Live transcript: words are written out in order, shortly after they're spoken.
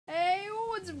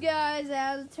What's up, guys?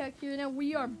 Aztec here. Now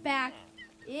we are back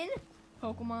in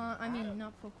Pokemon. I mean,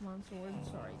 not Pokemon Sword.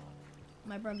 Sorry,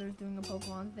 my brother's doing a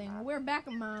Pokemon thing. We're back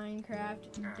in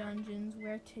Minecraft Dungeons,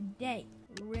 where today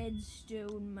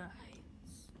Redstone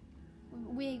Mines.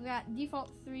 We got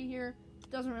default 3 here.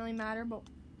 Doesn't really matter, but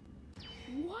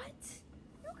what?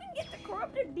 You can get the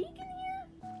corrupted beacon here.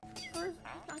 First,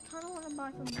 I kind of want to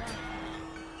buy some black.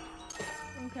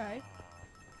 Okay.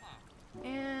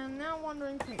 And now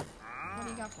wandering place. What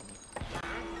do you got for me?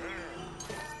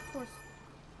 Of course.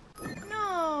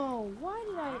 No! Why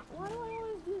do I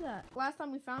always do that? Last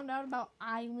time we found out about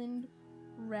island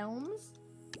realms.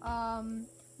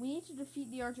 We need to defeat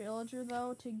the Arch-Illager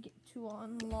though to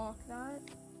unlock that.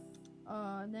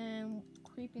 Then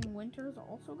creeping winter is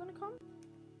also gonna come.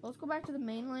 Let's go back to the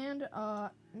mainland.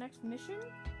 Next mission.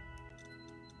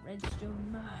 Redstone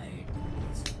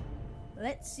Mines.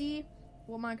 Let's see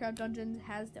what Minecraft Dungeons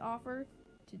has to offer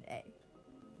today.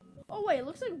 Oh wait, it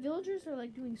looks like villagers are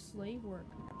like doing slave work.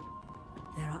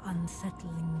 There are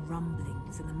unsettling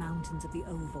rumblings in the mountains of the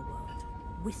overworld.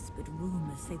 Whispered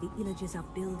rumors say the Illagers are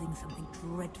building something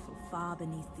dreadful far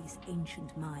beneath these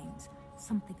ancient mines.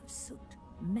 Something of soot,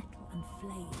 metal and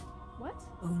flame. What?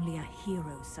 Only a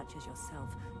hero such as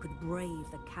yourself could brave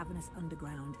the cavernous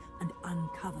underground and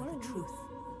uncover the truth.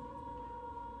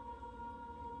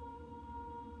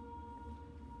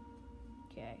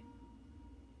 Okay.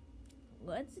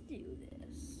 Let's do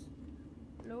this.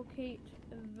 Locate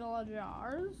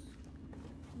villagers.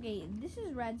 Okay, this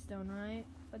is redstone, right?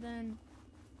 But then,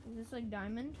 is this like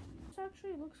diamond? This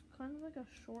actually looks kind of like a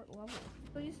short level.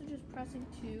 So I used to just pressing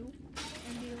 2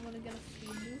 and be able to get a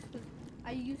speed boost. Because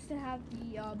I used to have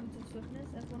the Boots of Swiftness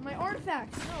as one of my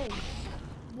artifacts. No!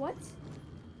 What?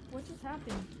 What just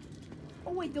happened?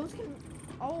 Oh wait, those can...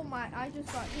 Oh my, I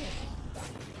just got hit.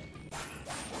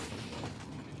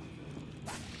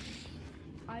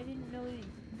 I didn't know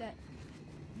that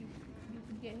you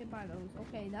could get hit by those.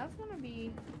 Okay, that's gonna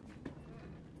be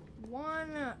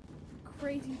one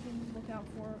crazy thing to look out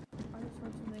for. I just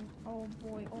heard something. Oh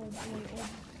boy, oh boy, oh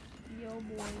yo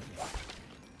boy.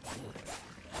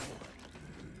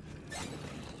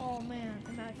 Oh man,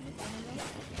 imagine if one of them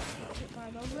gets hit by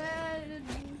the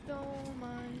redstone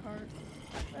minecart.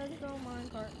 Redstone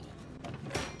minecart.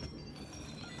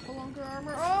 Longer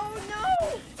armor. Oh no!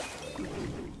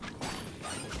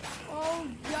 Oh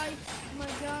yikes, my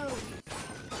god.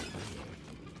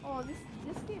 Oh, this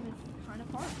game is kind of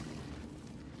hard.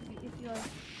 If you like,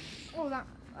 oh that,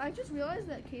 I just realized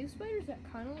that cave spiders that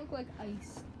kind of look like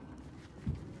ice.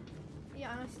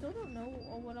 Yeah, and I still don't know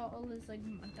what all this like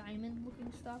diamond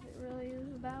looking stuff it really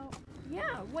is about.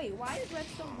 Yeah, wait, why is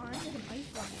Redstone Mines like an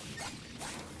ice level?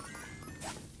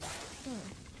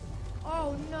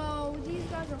 Oh no, these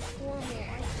guys are horrible.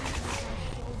 I hate these guys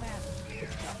so bad.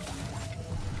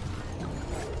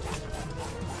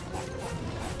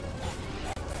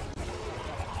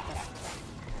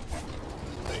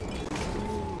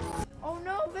 Oh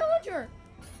no, villager!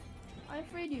 I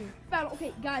freed you. Battle.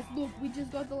 Okay, guys, look, we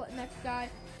just got the next guy.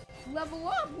 Level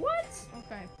up. What?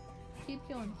 Okay, keep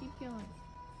killing, keep killing.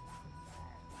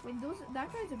 Wait,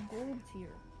 that guy's a gold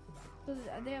tier. So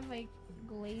they have like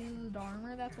glazed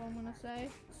armor. That's what I'm gonna say.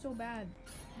 So bad.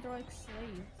 They're like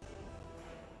slaves.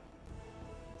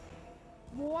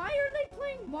 Why are they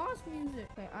playing boss music?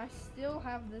 Okay, I still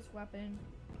have this weapon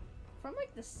from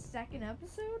like the 2nd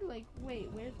episode. Like, wait,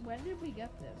 when did we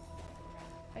get this?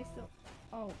 I still.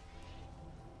 Oh.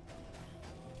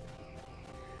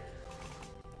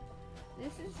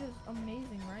 This is just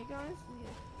amazing, right, guys?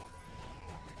 Yeah.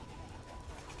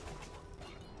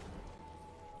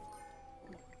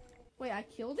 Wait, I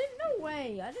killed it? No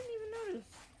way! I didn't even notice.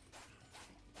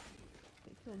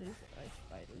 They killed these ice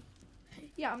spiders.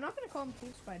 Yeah, I'm not gonna call them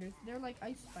cave spiders. They're like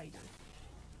ice spiders.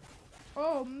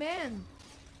 Oh, man!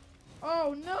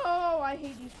 Oh, no! I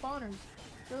hate these spawners.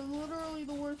 They're literally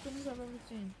the worst things I've ever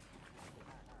seen.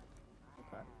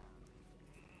 Okay.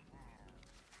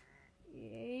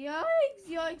 Yikes!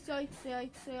 Yikes! Yikes!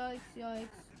 Yikes! Yikes!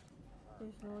 Yikes!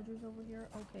 There's villagers over here.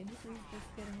 Okay, this is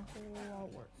just getting a whole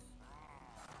lot worse.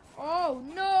 Oh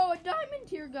no, a diamond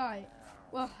tier guy.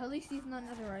 Well, at least he's not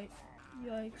netherite.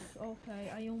 Yikes.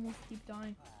 Okay, I almost keep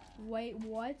dying. Wait,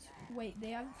 what? Wait,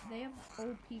 they have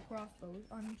OP crossbows.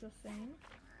 I'm just saying.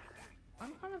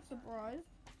 I'm kind of surprised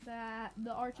that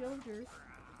the Arch-Illager is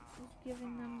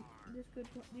giving them these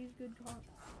good,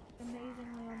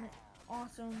 amazingly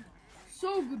awesome,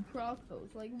 so good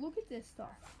crossbows. Like, look at this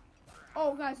stuff.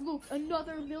 Oh, guys, look,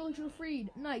 another villager freed.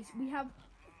 Nice. We have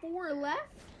 4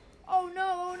 left. Oh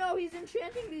no, he's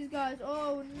enchanting these guys.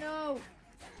 Oh no.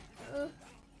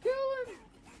 Kill him.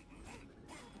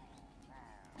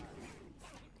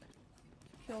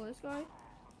 kill this guy.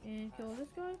 And kill this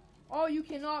guy. Oh, you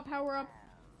cannot power up.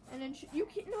 And then you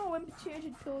can no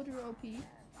enchanted pillager OP.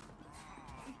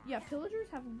 Yeah, pillagers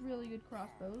have really good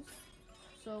crossbows.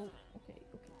 So okay,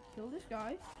 kill this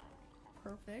guy.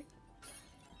 Perfect.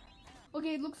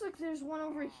 Okay, it looks like there's one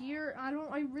over here.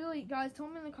 Guys, tell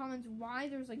me in the comments why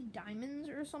there's like diamonds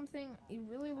or something. It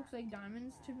really looks like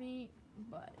diamonds to me,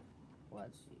 but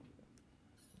let's see.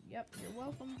 Yep, you're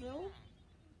welcome, Bill.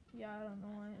 Yeah, I don't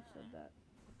know why I said that.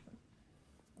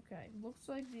 Okay, looks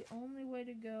like the only way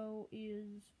to go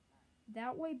is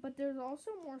that way, but there's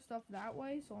also more stuff that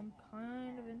way, so I'm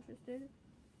kind of interested.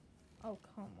 Oh,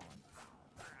 come on.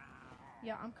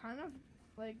 Yeah, I'm kind of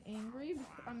like angry.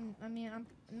 I'm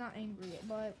not angry,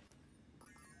 but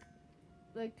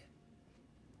like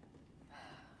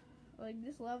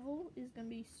this level is gonna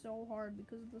be so hard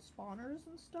because of the spawners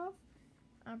and stuff.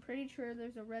 I'm pretty sure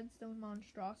there's a redstone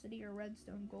monstrosity or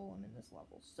redstone golem in this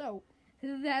level, so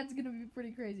that's gonna be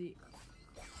pretty crazy.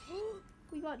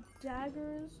 We got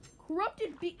daggers,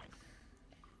 corrupted beacon.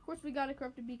 Of course, we got a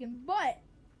corrupted beacon, but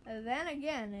then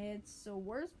again, it's a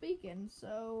worse beacon,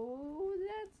 so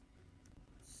that's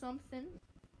something.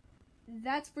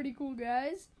 That's pretty cool,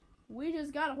 guys. We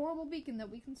just got a horrible beacon that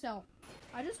we can sell.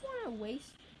 I just want to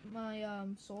waste my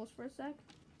souls for a sec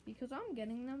because I'm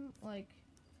getting them like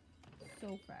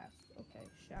so fast. Okay,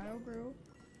 shadow brew,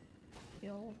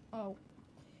 kill. Oh,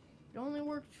 it only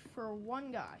worked for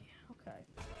one guy. Okay.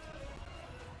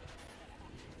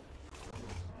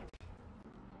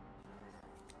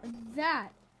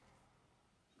 That.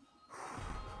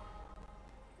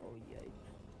 Oh, yikes.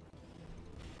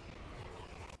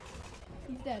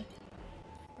 He's dead.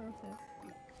 Perfect.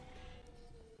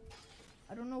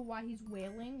 I don't know why he's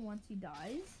wailing once he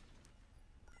dies.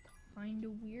 Kinda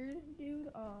weird,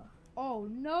 dude. Oh,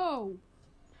 no!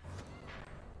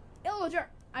 Illager!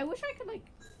 I wish I could, like,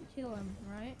 kill him,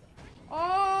 right?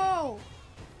 Oh!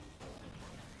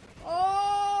 Oh!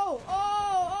 Oh! Oh!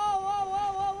 Oh! Oh!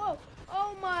 Oh! Oh!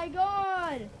 Oh my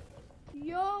god!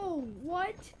 Yo!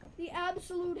 What the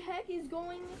absolute heck is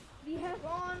going the heck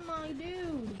on, my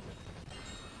dude?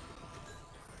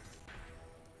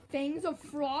 Fangs of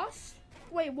Frost?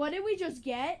 Wait, what did we just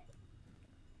get?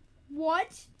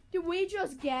 What did we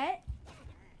just get?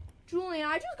 Julian,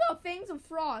 I just got Fangs of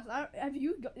Frost. Have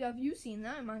you seen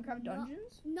that in Minecraft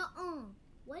Dungeons? No.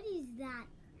 What is that?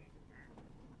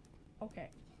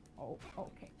 Okay. Oh,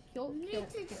 okay. Kill.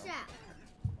 Check.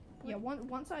 Yeah,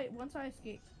 once I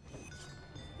escape.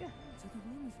 Yeah. So the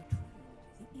rumors are true.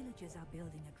 The Illagers are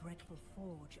building a dreadful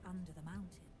forge under the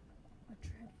mountain. A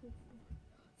dreadful forge.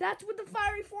 That's what the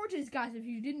Fiery Forge is, guys. If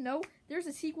you didn't know, there's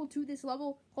a sequel to this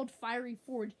level called Fiery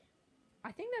Forge.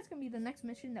 I think that's gonna be the next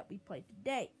mission that we play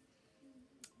today.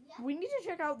 Yeah. We need to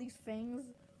check out these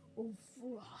Fangs of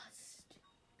Frost.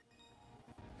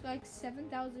 It's like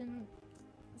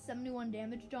 7,071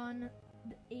 damage done.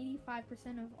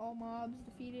 85% of all mobs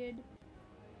defeated.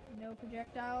 No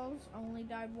projectiles. Only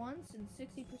died once, and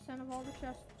 60% of all the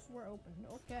chests were opened.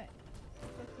 Okay.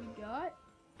 What we got?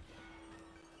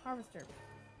 Harvester.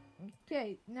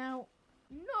 Okay, now,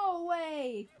 no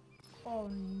way! Oh,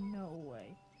 no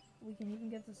way. We can even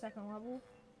get to second level.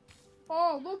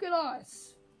 Oh, look at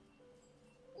us!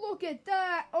 Look at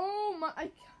that! Oh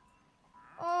my...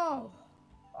 Oh!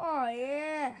 Oh,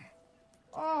 yeah!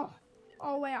 Oh!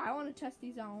 Oh, wait, I want to test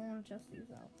these out.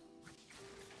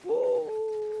 Ooh.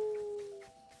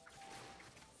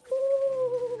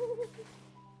 Ooh.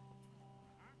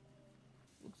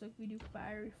 Looks like we do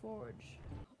Fiery Forge.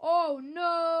 Oh,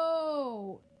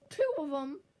 no! 2 of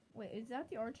them! Wait, is that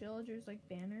the Arch-Illagers, like,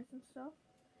 banners and stuff?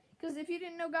 Because if you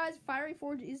didn't know, guys, Fiery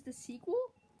Forge is the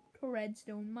sequel to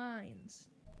Redstone Mines.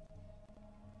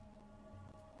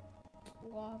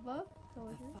 Lava. The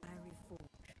Fiery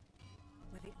Forge,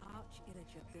 where the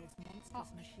Arch-Illager builds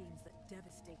monstrous machines that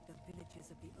devastate the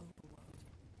villages of the overworld.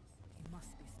 You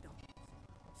must be stopped.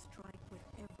 Strike with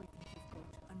everything you've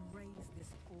got and raise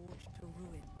this forge to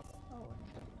ruin. Oh.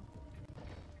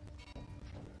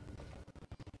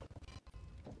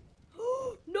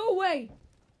 No way!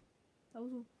 That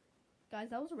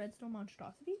was a redstone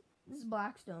monstrosity. This is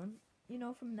Blackstone. You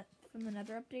know, from the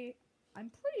Nether update. I'm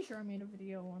pretty sure I made a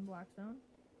video on Blackstone.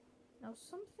 Now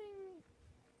something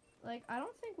like I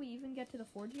don't think we even get to the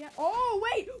forge yet. Oh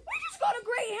wait! We just got a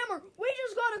great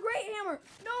hammer!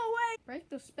 No way! Break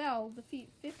the spell, defeat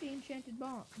 50 enchanted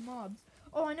mobs.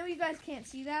 Oh, I know you guys can't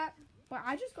see that, but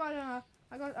I just got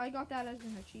I got that as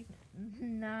an achievement.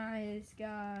 Nice,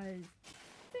 guys.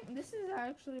 I think this is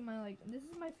actually this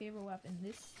is my favorite weapon.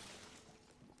 This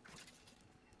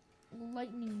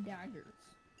lightning daggers.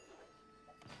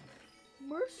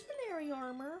 Mercenary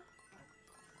armor.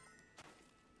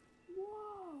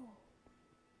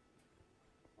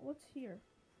 what's here?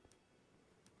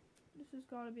 This has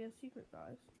got to be a secret,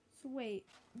 guys. So wait,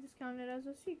 this counted as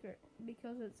a secret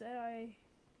because it said I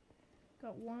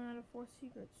got 1 out of 4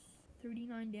 secrets.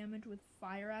 39 damage with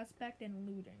fire aspect and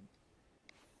looting.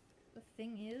 The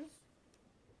thing is,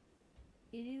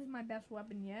 it is my best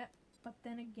weapon yet, but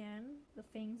then again, the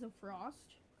Fangs of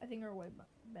Frost, I think are way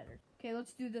better. Okay,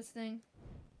 let's do this thing.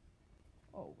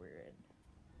 Oh, we're in.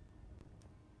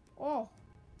 Oh!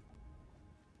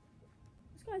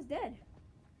 This guy's dead.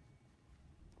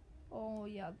 Oh,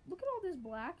 yeah. Look at all this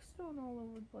black stone all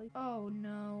over the place. Oh,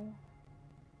 no.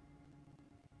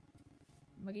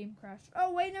 My game crashed.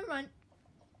 Oh, wait, never mind.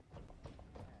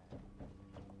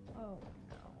 Oh,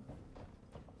 no.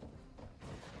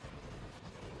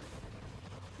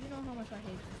 You know how much I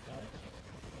hate this guy.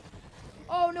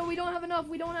 Oh, no, we don't have enough.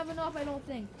 We don't have enough, I don't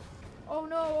think. Oh,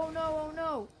 no, oh, no, oh,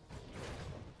 no.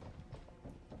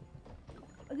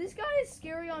 This guy is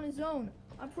scary on his own.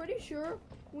 I'm pretty sure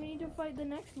we need to fight the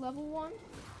next level one.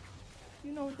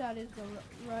 You know what that is, though,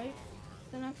 right?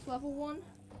 The next level one.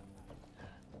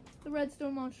 The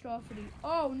Redstone Monstrosity.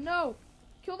 Oh, no!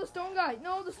 Kill the stone guy.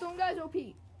 No, the stone guy's OP.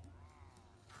 Okay.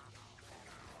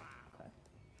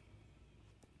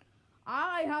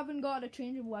 I haven't got a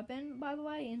change of weapon, by the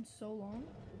way, in so long.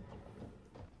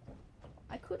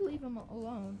 I could leave him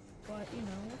alone, but, you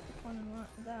know, what's the fun in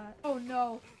that? Oh,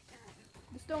 no.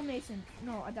 The stonemason.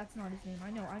 No, that's not his name.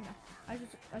 I know. I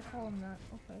call him that.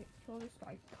 Okay, kill this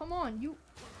guy. Come on, you.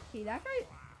 Okay, that guy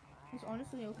is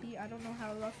honestly OP. I don't know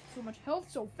how he lost so much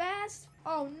health so fast.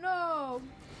 Oh no!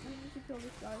 I need to kill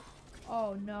this guy.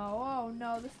 Oh no! Oh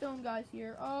no! The stone guy's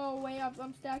here. Oh wait,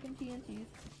 I'm stacking TNTs.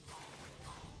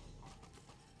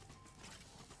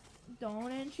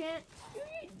 Don't enchant.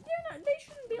 They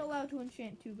shouldn't be allowed to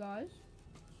enchant two guys.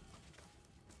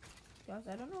 Guys,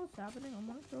 I don't know what's happening. I'm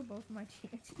gonna throw both of my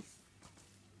TNTs.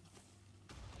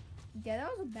 Yeah,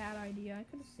 that was a bad idea. I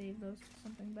could have saved those for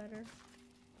something better.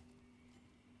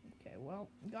 Okay, well,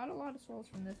 got a lot of souls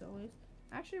from this at least.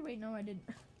 Actually, wait, no, I didn't.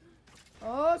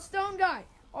 Oh, stone guy!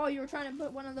 Oh, you were trying to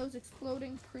put one of those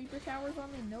exploding creeper towers on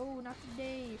me? No, not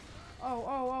today.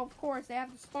 Oh, of course, they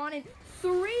have to spawn in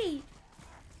 3!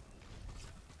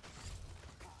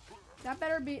 That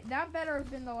better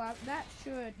have been the last.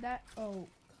 Oh,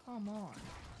 come on.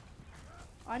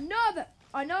 Another,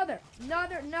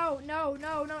 no.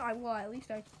 Well, at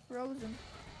least I froze him.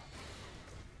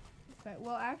 Okay,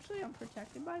 well, actually, I'm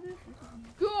protected by this. This is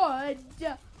good.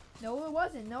 No, it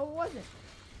wasn't.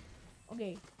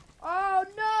 Okay. Oh,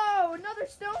 no, another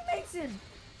stonemason.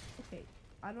 Okay,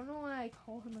 I don't know why I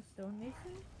call him a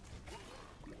stonemason.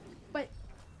 But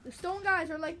the stone guys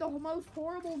are like the most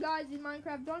horrible guys in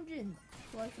Minecraft dungeons.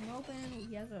 Slice him open.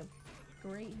 He has a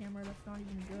great hammer that's not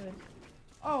even good.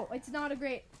 Oh, it's not a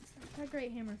great. That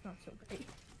great hammer's not so great.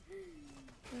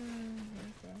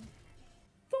 Okay.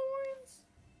 Thorns.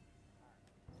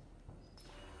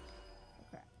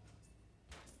 Okay.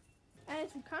 And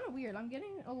it's kind of weird. I'm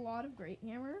getting a lot of great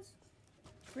hammers.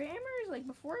 Great hammers, like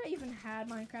before I even had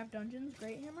Minecraft dungeons,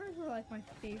 great hammers were like my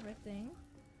favorite thing.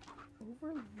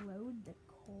 Overload the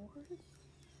cores?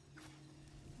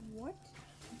 What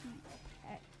the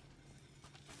heck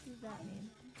does that mean?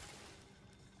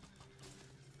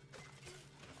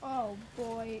 Oh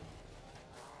boy.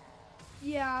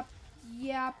 Yep.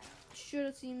 Should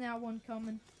have seen that one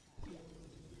coming.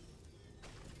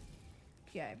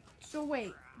 Okay. So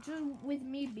wait, just with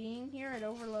me being here, it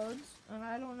overloads, and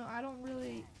I don't know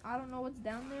what's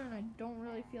down there, and I don't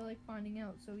really feel like finding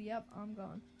out. So yep, I'm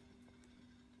gone.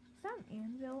 Is that an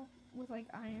anvil with like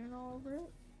iron all over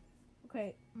it?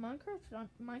 Okay,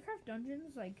 Minecraft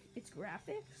Dungeons, like its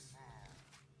graphics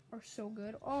are so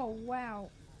good. Oh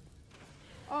wow.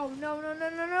 Oh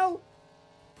no.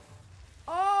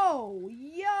 Oh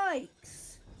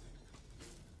yikes.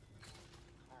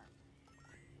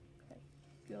 Okay,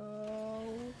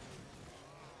 go.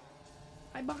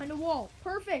 I'm behind a wall.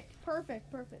 Perfect.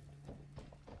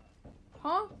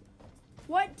 Huh?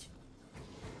 What?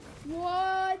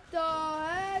 What the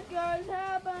heck is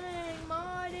happening,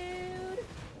 my dude?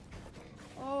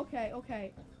 Okay.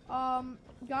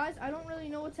 Guys, I don't really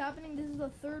know what's happening. This is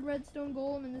the 3rd redstone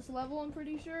golem in this level, I'm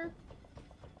pretty sure.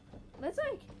 Let's,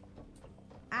 like,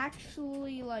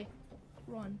 actually, like,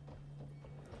 run.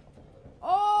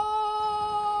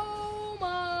 Oh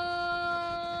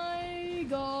my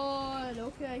god.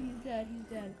 Okay, he's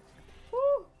dead.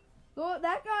 Whew.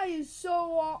 That guy is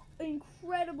so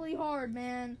incredibly hard,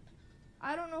 man.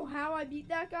 I don't know how I beat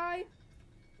that guy.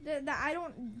 I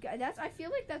feel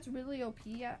like that's really OP.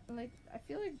 Like, I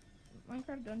feel like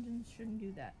Minecraft Dungeons shouldn't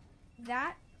do that.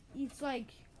 It's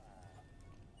like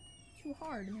too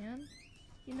hard, man.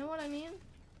 You know what I mean?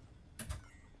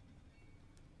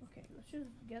 Okay, let's just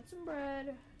get some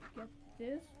bread. Get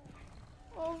this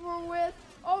over with.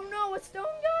 Oh no, a stone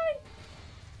guy?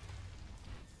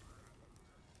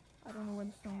 I don't know where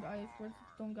the stone guy is. Where's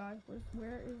the stone guy?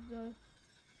 Where is the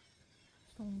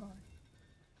stone guy?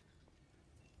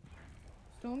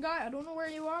 Stone guy, I don't know where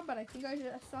you are, but I think I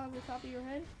just saw the top of your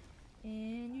head,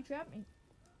 and you trapped me.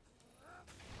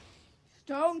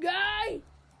 Stone guy.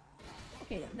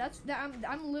 Okay,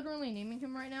 I'm literally naming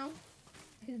him right now.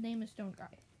 His name is Stone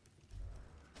Guy.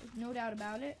 There's no doubt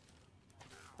about it.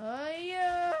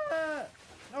 Yeah.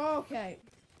 Okay.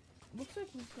 Looks like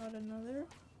we've got another.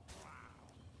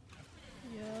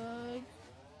 Yikes.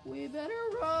 We better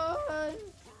run.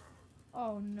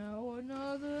 Oh no,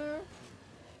 another.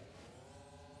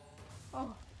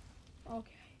 Oh. Okay.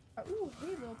 Ooh,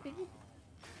 hey little piggy.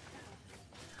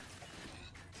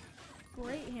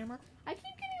 Great hammer. I keep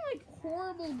getting like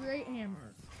horrible great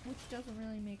hammers, which doesn't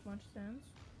really make much sense.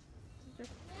 Yeah,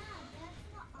 that's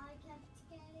what I kept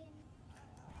getting.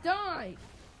 Die!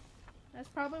 That's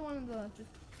probably one of the just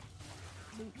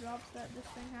loot drops that this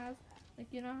thing has. Like,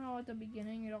 you know how at the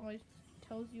beginning it always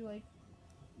tells you like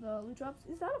the loot drops?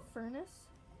 Is that a furnace?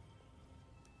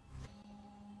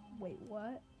 Wait,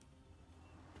 what?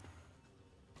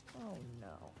 Oh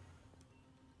no.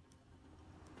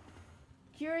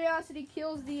 Curiosity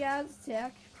kills the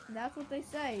Aztec. That's what they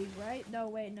say, right? No,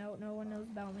 wait, no one knows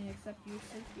about me except you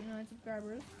 69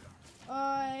 subscribers.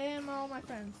 And all my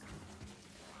friends.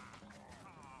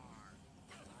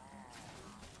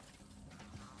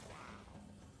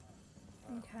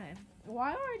 Okay.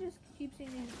 Why do I just keep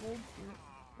seeing these gold here,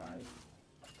 guys?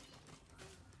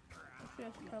 Actually,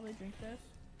 I should probably drink this.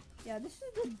 Yeah, this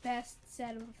is the best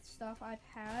set of stuff I've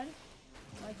had,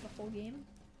 like, the whole game.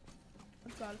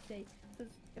 I've got to say.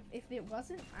 Because if it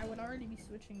wasn't, I would already be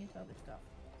switching into other stuff.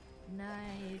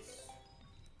 Nice.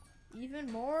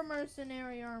 Even more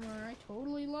mercenary armor. I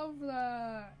totally love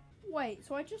that. Wait,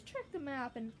 so I just checked the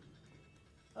map and...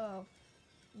 Oh.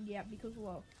 Yeah, because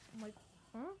look. I'm like,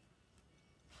 huh?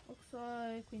 Looks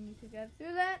like we need to get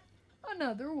through that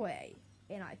another way.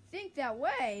 And I think that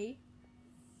way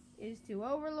is to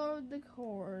overload the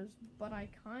cores. But I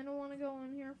kind of want to go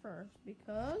in here first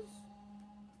because...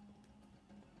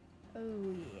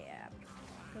 Oh yeah,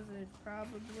 because there's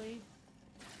probably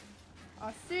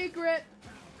a secret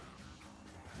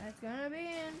that's gonna be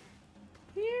in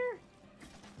here.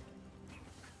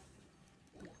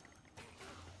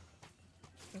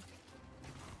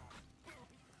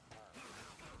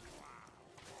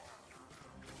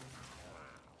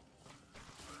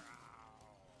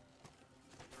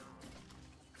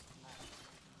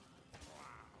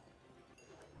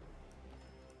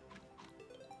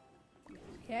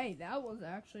 Okay, that was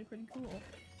actually pretty cool.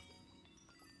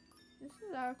 This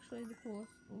is actually the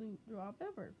coolest loot drop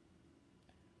ever.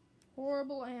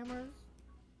 Horrible hammers.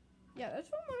 Yeah, that's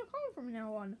what I'm gonna call them from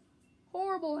now on.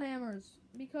 Horrible hammers.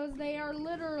 Because they are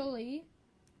literally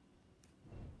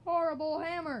horrible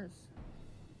hammers.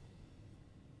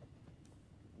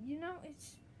 You know,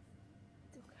 it's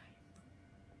okay.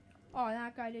 Oh,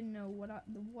 that guy didn't know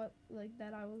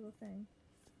that I was a thing.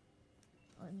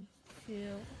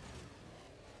 Until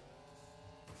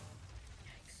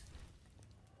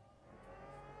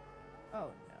oh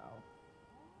no.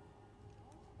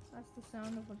 That's the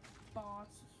sound of a boss.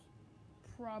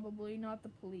 Probably not the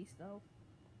police though.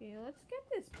 Okay, let's get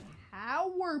this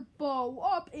power bow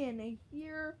up in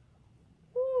here.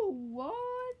 Ooh, what?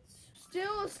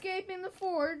 Still escaping the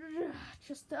forge.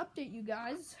 Just to update you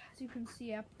guys, as you can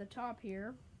see up at the top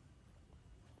here.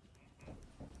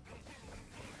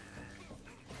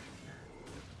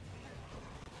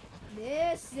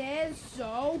 This is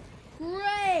so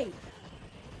great!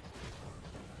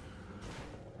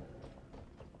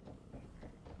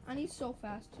 And he's so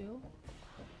fast too.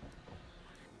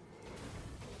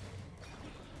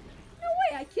 No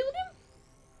way, I killed him?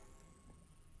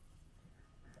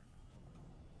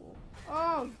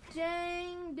 Oh,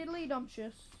 dang diddly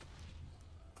dumptious.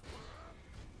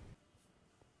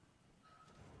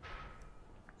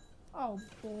 Oh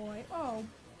boy, oh.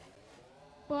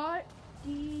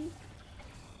 Buddy.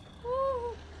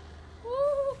 Oh,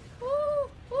 oh, oh,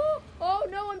 oh. Oh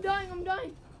no, I'm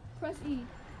dying. Press E.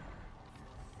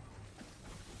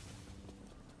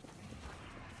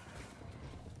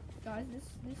 Guys,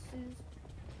 this is...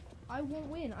 I won't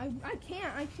win. I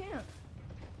can't.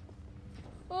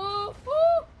 Oh,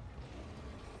 oh!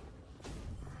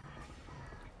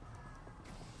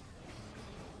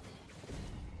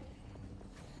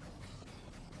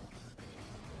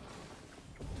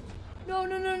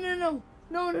 No.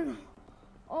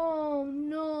 Oh,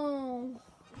 no.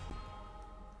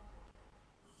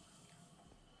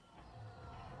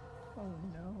 Oh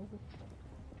no.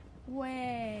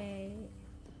 Wait.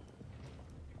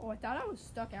 Oh, I thought I was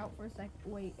stuck out for a sec.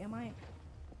 Wait, am I?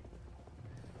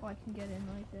 Oh, I can get in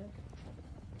like this.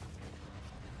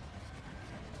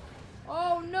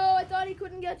 Oh no, I thought he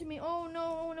couldn't get to me. Oh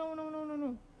no, no, no, no, no,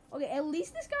 no. Okay, at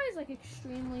least this guy is like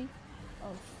extremely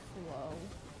slow.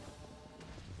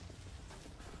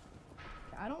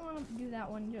 I don't want to do that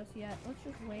one just yet. Let's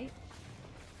just wait.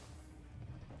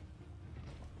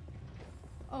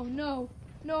 Oh no.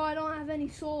 No, I don't have any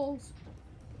souls.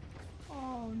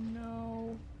 Oh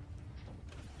no.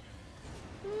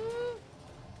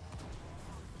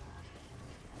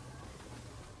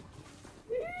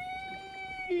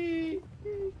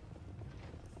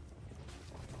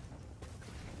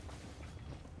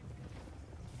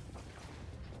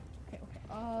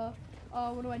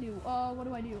 What do I do? What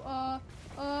do I do?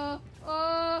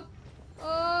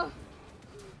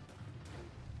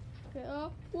 Okay,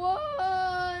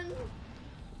 one!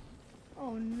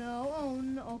 Oh no, oh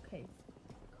no, okay.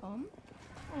 Come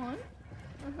on.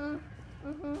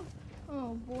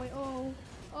 Oh boy,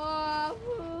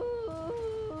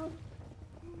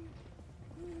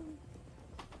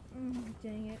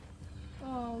 dang it.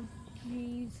 Oh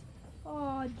jeez.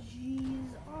 Oh jeez.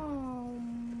 Oh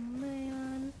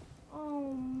man.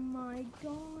 Oh my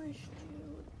gosh,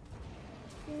 dude.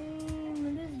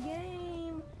 This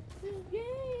game.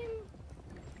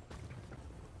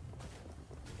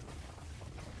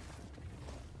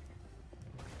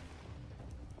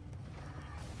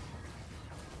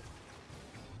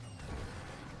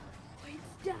 Wait,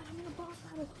 Dad, I'm in a boss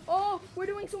battle. Oh, we're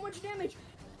doing so much damage.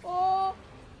 Oh.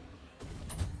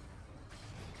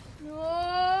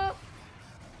 No.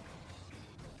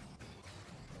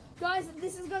 Guys,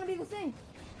 this is gonna be the thing.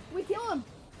 We kill him.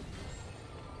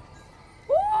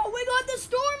 Oh, we got the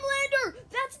Stormlander.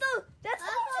 That's the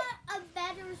a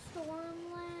better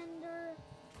Stormlander.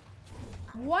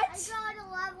 What? I got a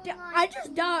level 9. I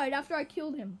just died after I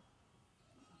killed him.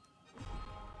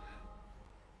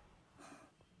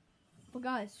 But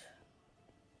guys,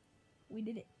 we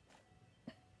did it.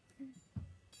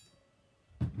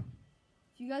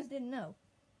 If you guys didn't know.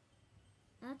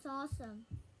 That's awesome.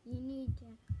 You need to.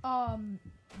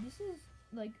 This is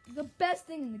like the best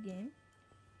thing in the game.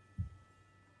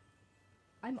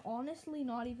 I'm honestly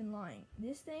not even lying.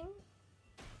 This thing,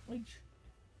 like,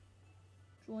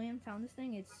 Julian found this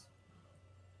thing. It's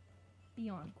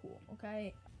beyond cool.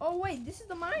 Okay. Oh wait, this is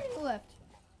the mining lift.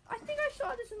 I think I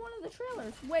saw this in one of the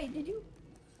trailers. Wait, did you?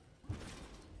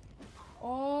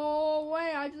 Oh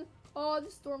wait,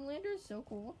 this Stormlander is so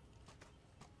cool.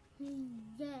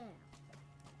 Yeah.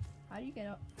 How do you get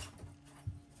up?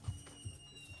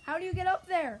 How do you get up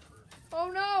there? Oh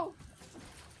no!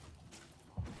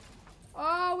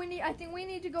 Oh, I think we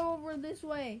need to go over this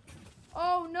way.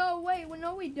 Oh no, wait, well,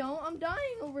 no we don't. I'm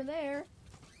dying over there.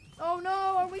 Oh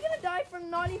no, are we gonna die from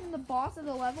not even the boss of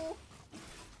the level?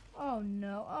 Oh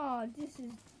no, oh, this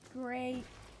is great.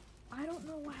 I don't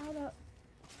know how to...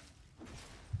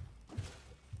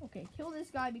 Okay, kill this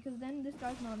guy because then this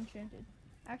guy's not enchanted.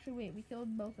 Actually, wait, we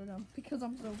killed both of them because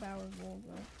I'm so powerful,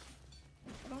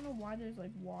 though. I don't know why there's,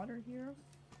 like, water here.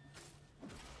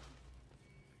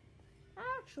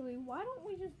 Actually, why don't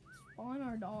we just spawn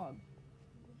our dog?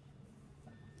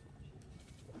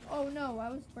 Oh, no, I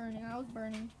was burning.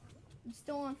 I'm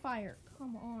still on fire.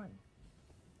 Come on.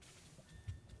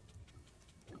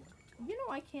 You know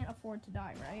I can't afford to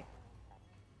die, right?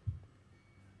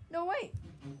 No, wait.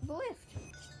 The lift.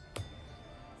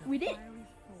 We did.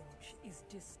 Is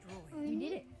destroyed. We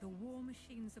did it. The war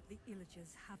machines of the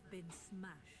Illagers have been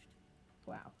smashed.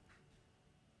 Wow.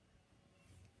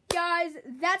 Guys,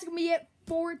 that's gonna be it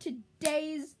for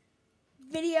today's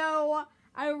video.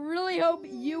 I really hope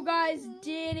you guys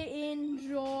did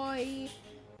enjoy.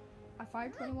 I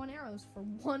fired 21 arrows for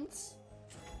once.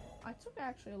 I took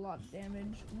actually a lot of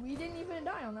damage. We didn't even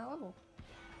die on that level.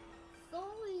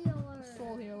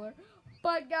 Soul healer.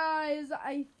 But guys,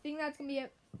 I think that's gonna be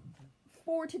it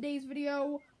for today's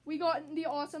video. We got the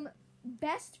awesome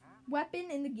best weapon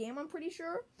in the game, I'm pretty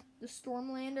sure. The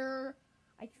Stormlander.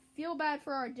 I feel bad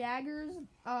for our daggers.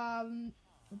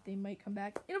 They might come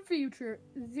back in a future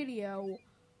video.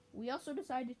 We also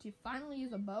decided to finally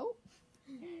use a bow.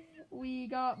 We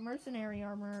got mercenary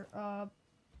armor.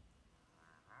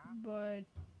 But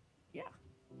yeah.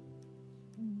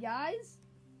 Guys,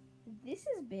 this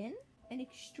has been an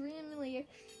extremely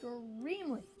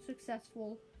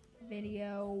successful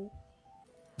video.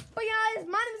 But guys,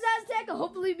 my name is Aztec. I'll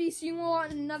hopefully be seeing you all on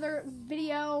another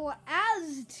video.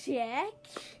 Aztec